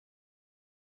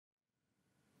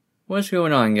What's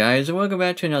going on, guys, and welcome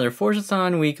back to another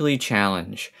Forzathon Weekly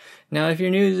Challenge. Now, if you're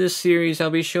new to this series, I'll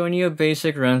be showing you a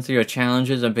basic run-through of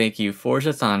challenges that make you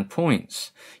Forzathon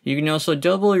Points. You can also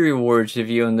double your rewards if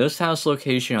you own this house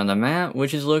location on the map,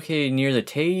 which is located near the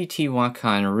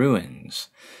Teotihuacan ruins.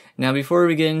 Now, before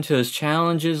we get into those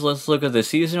challenges, let's look at the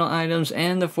seasonal items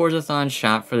and the Forzathon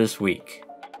shop for this week.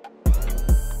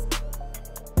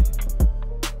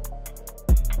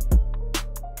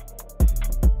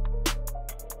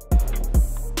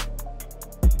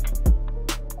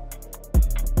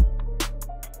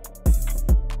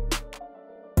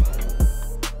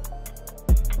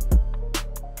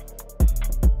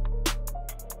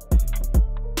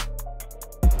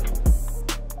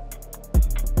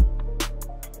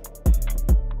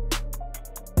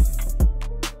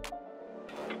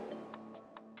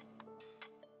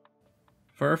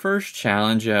 For our first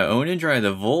challenge, own and drive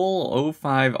the VUHL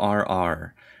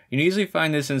 05RR. You can easily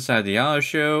find this inside the auto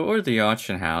show or the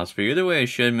auction house, but either way I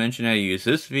should mention how to use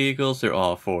this vehicle through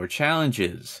all 4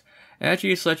 challenges. After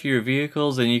you select your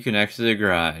vehicles, then you can exit the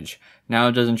garage. Now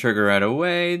it doesn't trigger right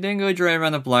away, then go drive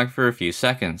around the block for a few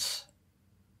seconds.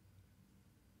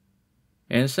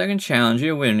 In the second challenge,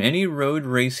 you'll win any road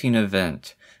racing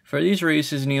event. For these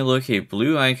races, you need to locate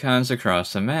blue icons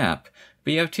across the map.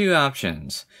 But you have 2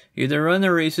 options. Either run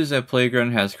the races that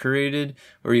Playground has created,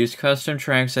 or use custom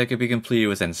tracks that can be completed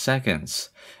within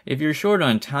seconds. If you're short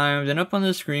on time, then up on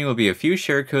the screen will be a few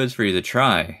share codes for you to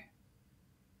try.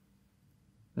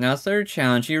 Now, third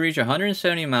challenge, you reach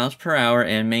 170 miles per hour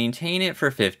and maintain it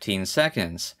for 15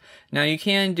 seconds. Now, you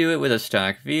can do it with a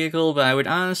stock vehicle, but I would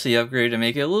honestly upgrade to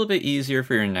make it a little bit easier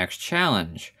for your next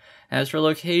challenge. As for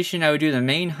location, I would do the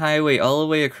main highway all the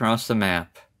way across the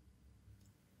map.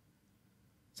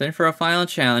 Then for a final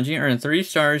challenge, you earn 3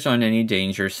 stars on any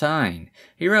danger sign.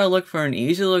 Here I'll look for an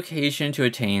easy location to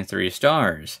attain 3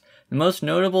 stars. The most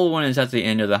notable one is at the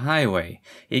end of the highway.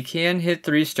 You can hit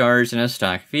 3 stars in a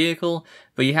stock vehicle,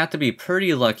 but you have to be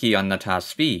pretty lucky on the top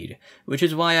speed, which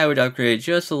is why I would upgrade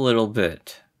just a little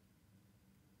bit.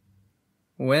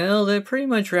 Well, that pretty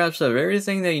much wraps up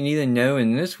everything that you need to know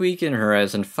in this week in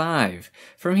Horizon 5.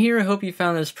 From here, I hope you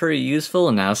found this pretty useful,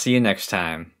 and I'll see you next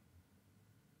time.